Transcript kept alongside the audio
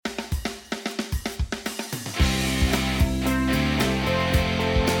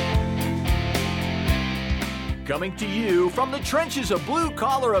Coming to you from the trenches of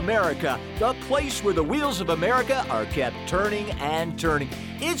blue-collar America, the place where the wheels of America are kept turning and turning.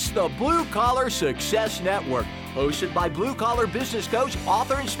 It's the Blue Collar Success Network, hosted by blue-collar business coach,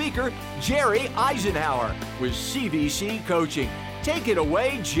 author, and speaker, Sheryl Isenhour, with CVC Coaching. Take it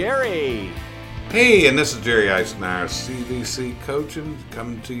away, Jerry. Hey, and this is Sheryl Isenhour, CVC Coaching,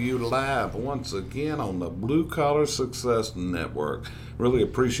 coming to you live once again on the Blue Collar Success Network. Really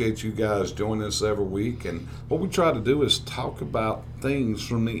appreciate you guys joining us every week, and what we try to do is talk about things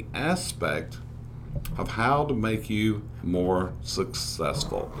from the aspect of how to make you more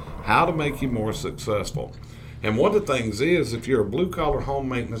successful. How to make you more successful. And one of the things is, if you're a blue-collar home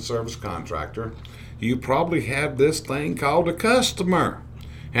maintenance service contractor, you probably have this thing called a customer.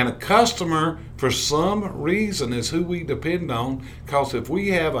 And a customer, for some reason, is who we depend on, because if we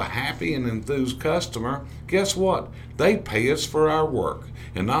have a happy and enthused customer, guess what? They pay us for our work.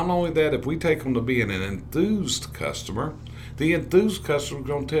 And not only that, if we take them to being an enthused customer, the enthused customer is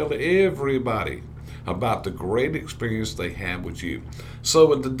going to tell everybody about the great experience they have with you.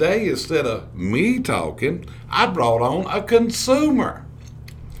 So today, instead of me talking, I brought on a consumer.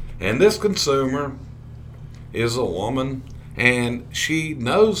 And this consumer is a woman, and she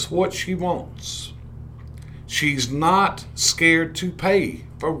knows what she wants. She's not scared to pay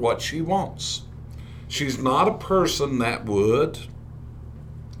for what she wants. She's not a person that would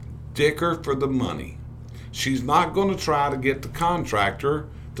dicker for the money. She's not going to try to get the contractor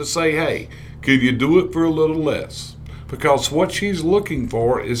to say, hey, could you do it for a little less? Because what she's looking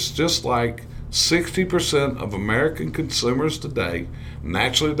for is just like 60% of American consumers today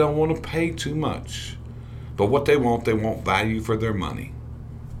naturally don't want to pay too much. But what they want value for their money.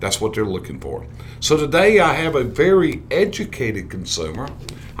 That's what they're looking for. So today I have a very educated consumer.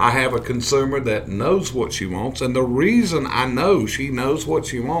 I have a consumer that knows what she wants. And the reason I know she knows what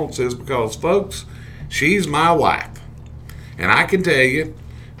she wants is because, folks, she's my wife. And I can tell you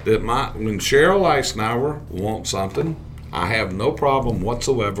that when Sheryl Isenhour wants something, I have no problem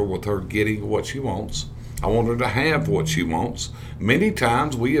whatsoever with her getting what she wants. I want her to have what she wants. Many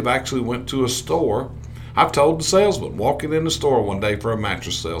times we have actually went to a store. I've told the salesman, walking in the store one day for a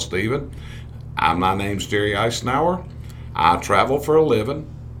mattress sale, Stephen, my name's Sheryl Isenhour. I travel for a living.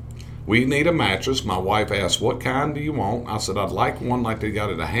 We need a mattress. My wife asked, what kind do you want? I said, I'd like one like they got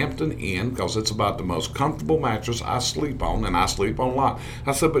at a Hampton Inn, because it's about the most comfortable mattress I sleep on, and I sleep on a lot.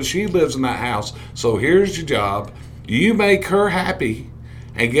 I said, but she lives in that house, so here's your job. You make her happy,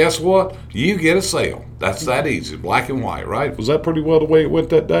 and guess what? You get a sale. That's that easy, black and white, right? Was that pretty well the way it went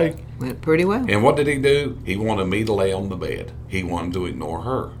that day? Went pretty well. And what did he do? He wanted me to lay on the bed. He wanted to ignore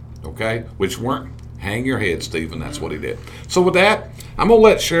her, okay? Which weren't, hang your head, Stephen, that's what he did. So with that, I'm going to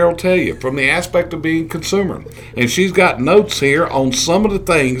let Sheryl tell you from the aspect of being consumer. And she's got notes here on some of the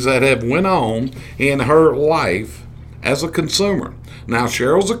things that have went on in her life as a consumer. Now,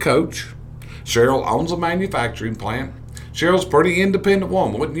 Sheryl's a coach. Sheryl owns a manufacturing plant. Sheryl's a pretty independent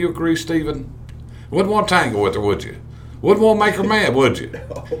woman. Wouldn't you agree, Stephen? Wouldn't want to tangle with her, would you? Wouldn't want to make her mad, would you?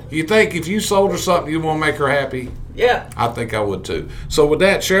 You think if you sold her something, you'd want to make her happy? Yeah. I think I would too. So with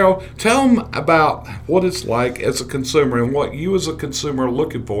that, Sheryl, tell them about what it's like as a consumer and what you as a consumer are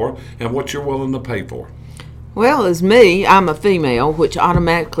looking for and what you're willing to pay for. Well, as me, I'm a female, which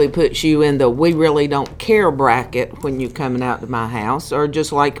automatically puts you in the we really don't care bracket when you're coming out to my house, or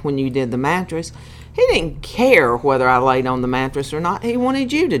just like when you did the mattress. He didn't care whether I laid on the mattress or not. He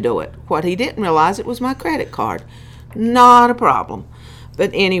wanted you to do it. What he didn't realize, it was my credit card. Not a problem.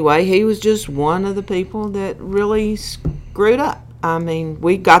 But anyway, he was just one of the people that really screwed up. I mean,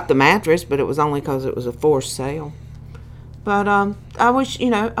 we got the mattress, but it was only because it was a forced sale. But I wish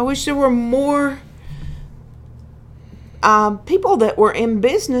there were more people that were in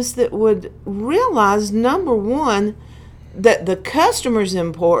business that would realize, number one, that the customer's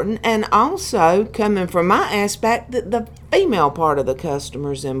important, and also, coming from my aspect, that the female part of the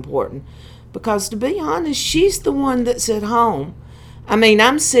customer's important. Because to be honest, she's the one that's at home. I mean,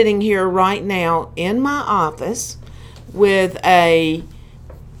 I'm sitting here right now in my office with a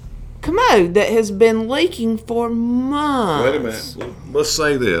commode that has been leaking for months. Wait a minute. Let's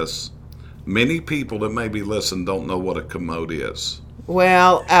say this. Many people that may be listening don't know what a commode is.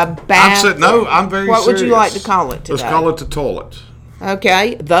 Well, a bath. I'm very serious. What would you like to call it today? Let's call it the toilet.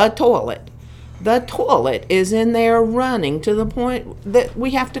 Okay, the toilet. The toilet is in there running to the point that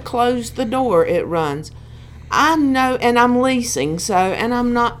we have to close the door. It runs. I know, and I'm leasing, and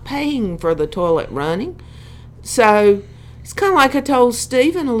I'm not paying for the toilet running. So it's kind of like I told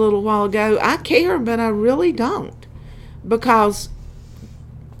Stephen a little while ago. I care, but I really don't, because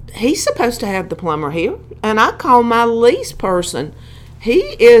he's supposed to have the plumber here, and I call my lease person he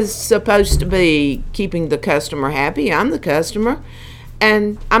is supposed to be keeping the customer happy. I'm the customer.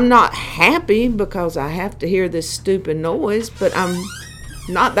 And I'm not happy because I have to hear this stupid noise, but I'm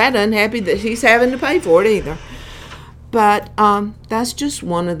not that unhappy that he's having to pay for it either. But that's just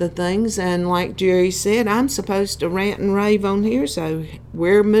one of the things. And like Jerry said, I'm supposed to rant and rave on here, so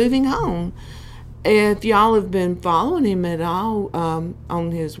we're moving on. If y'all have been following him at all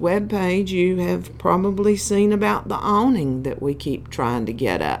on his webpage, you have probably seen about the awning that we keep trying to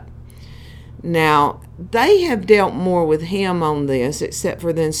get up. Now, they have dealt more with him on this, except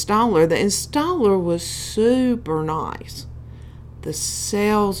for the installer. The installer was super nice. The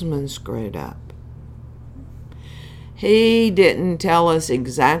salesman screwed up. He didn't tell us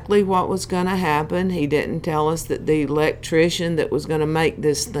exactly what was going to happen. He didn't tell us that the electrician that was going to make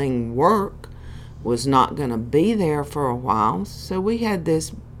this thing work was not going to be there for a while. So we had this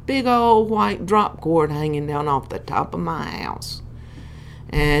big old white drop cord hanging down off the top of my house.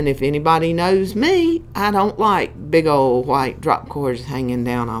 And if anybody knows me, I don't like big old white drop cords hanging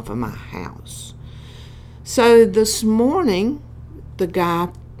down off of my house. So this morning, the guy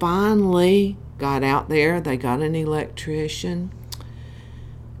finally got out there. They got an electrician.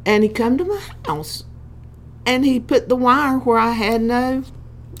 And he come to my house. And he put the wire where I had no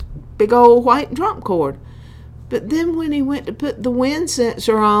big old white drop cord. But then when he went to put the wind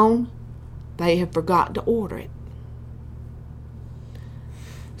sensor on, they had forgot to order it.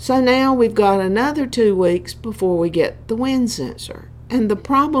 So now we've got another 2 weeks before we get the wind sensor. And the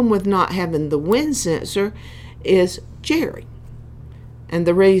problem with not having the wind sensor is Jerry. And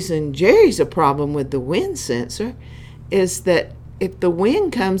the reason Jerry's a problem with the wind sensor is that if the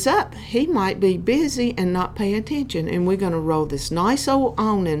wind comes up, he might be busy and not pay attention. And we're going to roll this nice old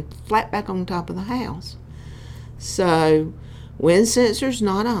awning flat back on top of the house. So, wind sensor's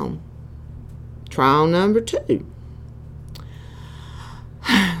not on. Trial number 2.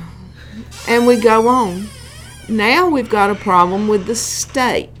 And we go on. Now we've got a problem with the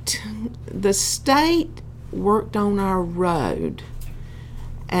state. The state worked on our road.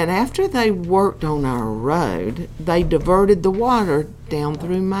 And after they worked on our road, they diverted the water down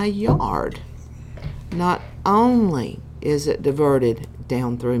through my yard. Not only is it diverted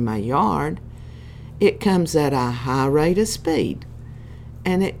down through my yard, it comes at a high rate of speed.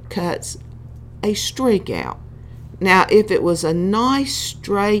 And it cuts a streak out. Now, if it was a nice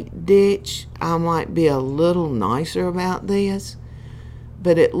straight ditch, I might be a little nicer about this.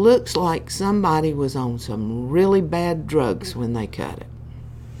 But it looks like somebody was on some really bad drugs when they cut it.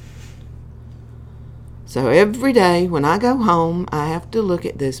 So every day when I go home, I have to look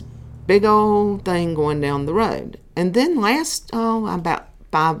at this big old thing going down the road. And then about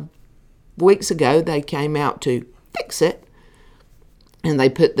 5 weeks ago, they came out to fix it. And they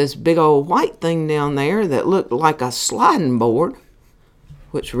put this big old white thing down there that looked like a sliding board,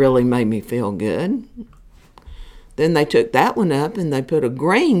 which really made me feel good. Then they took that one up and they put a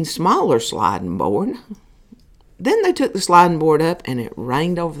green, smaller sliding board. Then they took the sliding board up and it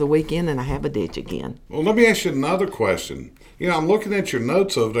rained over the weekend and I have a ditch again. Well, let me ask you another question. I'm looking at your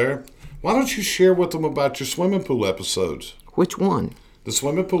notes over there. Why don't you share with them about your swimming pool episodes? Which one? The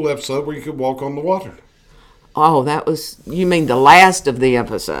swimming pool episode where you could walk on the water. Oh, you mean the last of the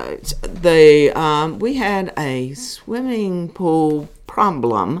episodes. We had a swimming pool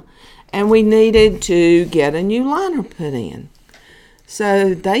problem, and we needed to get a new liner put in.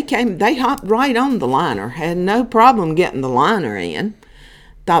 So they hopped right on the liner, had no problem getting the liner in.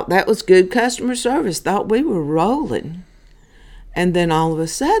 Thought that was good customer service, thought we were rolling. And then all of a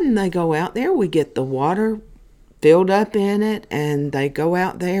sudden, they go out there, we get the water filled up in it, and they go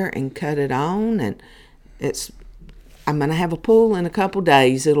out there and cut it on, and I'm going to have a pool in a couple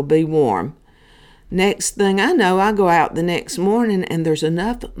days. It'll be warm. Next thing I know, I go out the next morning and there's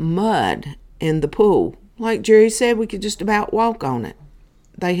enough mud in the pool. Like Jerry said, we could just about walk on it.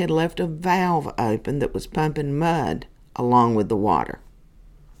 They had left a valve open that was pumping mud along with the water.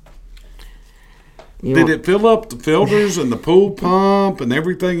 Did it fill up the filters and the pool pump and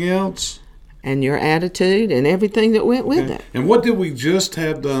everything else? And your attitude and everything that went with it. And what did we just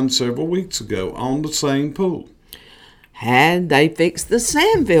have done several weeks ago on the same pool? They fixed the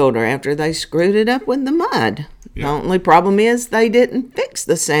sand filter after they screwed it up with the mud. Yeah. The only problem is they didn't fix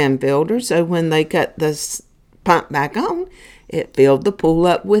the sand filter, so when they cut the pump back on, it filled the pool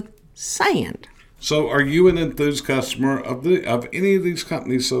up with sand. So are you an enthused customer of any of these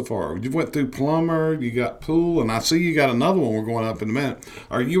companies so far? You went through plumber, you got pool, and I see you got another one we're going up in a minute.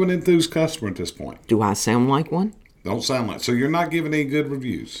 Are you an enthused customer at this point? Do I sound like one? Don't sound like. So you're not giving any good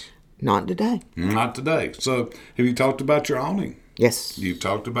reviews? Not today. Not today. So have you talked about your awning? Yes. You've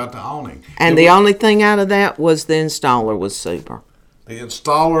talked about the awning. And the only thing out of that was the installer was super. The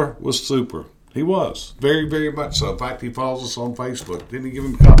installer was super. He was. Very, very much so. In fact, he follows us on Facebook. Didn't he give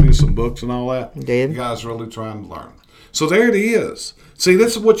him a copy of some books and all that? He did. The guy's really trying to learn. So there it is. See,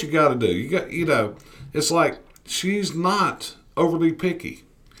 this is what you got to do. It's like she's not overly picky.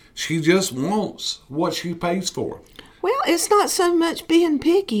 She just wants what she pays for. Well, it's not so much being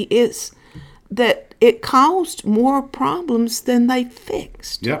picky. It's that it caused more problems than they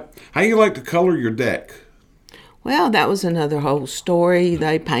fixed. Yep. How you like to color your deck? Well, that was another whole story.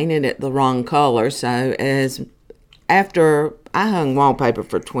 They painted it the wrong color. So after I hung wallpaper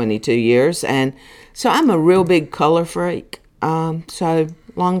for 22 years, and so I'm a real big color freak. So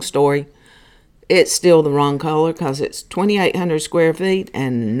long story, it's still the wrong color because it's 2,800 square feet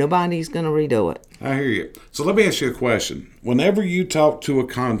and nobody's going to redo it. I hear you. So let me ask you a question. Whenever you talk to a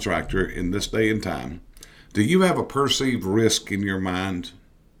contractor in this day and time, do you have a perceived risk in your mind?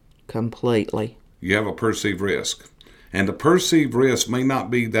 Completely. You have a perceived risk. And the perceived risk may not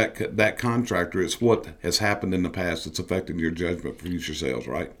be that contractor. It's what has happened in the past that's affecting your judgment for future sales,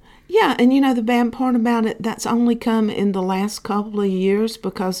 right? Yeah, and the bad part about it, that's only come in the last couple of years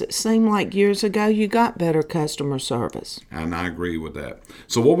because it seemed like years ago you got better customer service. And I agree with that.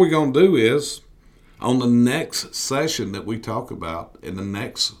 So what we're going to do is, on the next session that we talk about, in the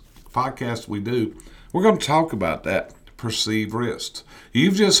next podcast we do, we're going to talk about that perceived risk.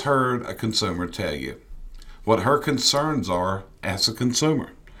 You've just heard a consumer tell you what her concerns are as a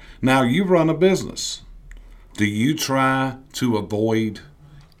consumer. Now, you run a business. Do you try to avoid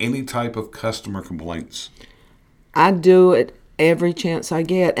any type of customer complaints? I do it every chance I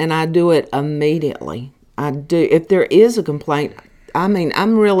get, and I do it immediately. I do. If there is a complaint,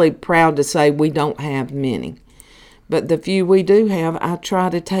 I'm really proud to say we don't have many. But the few we do have, I try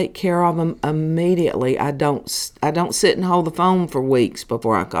to take care of them immediately. I don't sit and hold the phone for weeks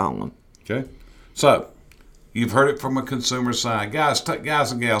before I call them. Okay. So, you've heard it from a consumer side. Guys and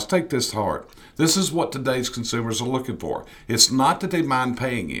gals, take this to heart. This is what today's consumers are looking for. It's not that they mind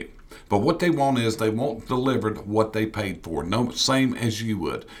paying you, but what they want is they want delivered what they paid for. No, same as you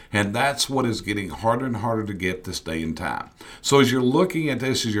would. And that's what is getting harder and harder to get this day and time. So as you're looking at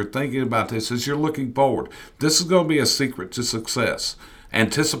this, as you're thinking about this, as you're looking forward, this is going to be a secret to success.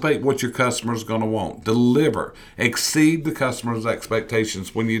 Anticipate what your customer is going to want. Deliver. Exceed the customer's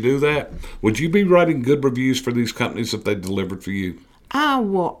expectations. When you do that, would you be writing good reviews for these companies if they delivered for you? I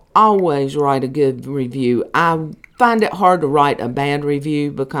will always write a good review. I find it hard to write a bad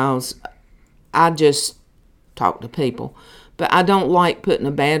review because I just talk to people. But I don't like putting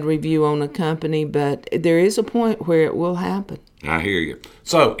a bad review on a company, but there is a point where it will happen. I hear you.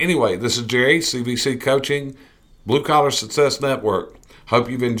 So anyway, this is Jerry, CVC Coaching, Blue Collar Success Network. Hope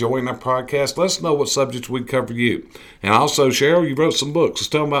you've enjoyed our podcast. Let us know what subjects we'd cover you. And also, Sheryl, you wrote some books. Let's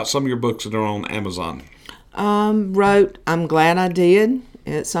tell them about some of your books that are on Amazon. Wrote I'm Glad I Did.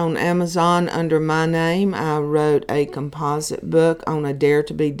 It's on Amazon under my name. I wrote a composite book on a Dare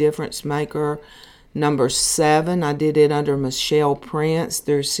to Be Difference Maker number 7. I did it under Michelle Prince.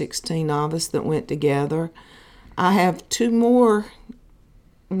 There's 16 of us that went together. I have 2 more.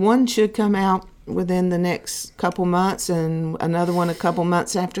 One should come out within the next couple months and another one a couple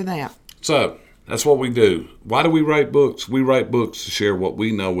months after that. So, that's what we do. Why do we write books? We write books to share what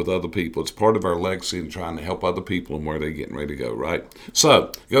we know with other people. It's part of our legacy in trying to help other people and where they're getting ready to go, right?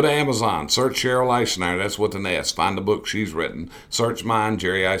 So, go to Amazon, search Sheryl Isenhour, that's with an S. Find the book she's written. Search mine,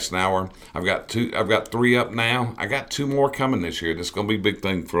 Jerry Isenhour. I've got 3 up now. I got 2 more coming this year. That's going to be a big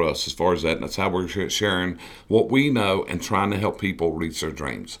thing for us as far as that. And that's how we're sharing what we know and trying to help people reach their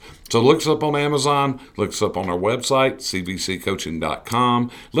dreams. So look us up on Amazon, look us up on our website,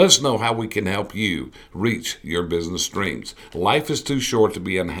 cvccoaching.com. Let us know how we can help you reach your business dreams. Life is too short to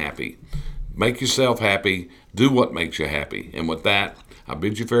be unhappy. Make yourself happy. Do what makes you happy. And with that, I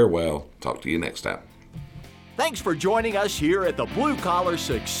bid you farewell. Talk to you next time. Thanks for joining us here at the Blue Collar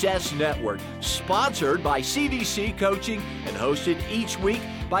Success Network, sponsored by CVC Coaching and hosted each week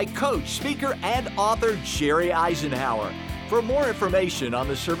by coach, speaker, and author Sheryl Isenhour. For more information on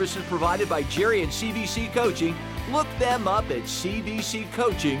the services provided by Jerry and CVC Coaching, look them up at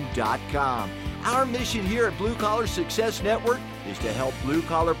cvccoaching.com. Our mission here at Blue Collar Success Network is to help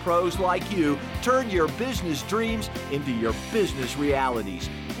blue-collar pros like you turn your business dreams into your business realities.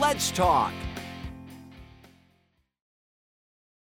 Let's talk.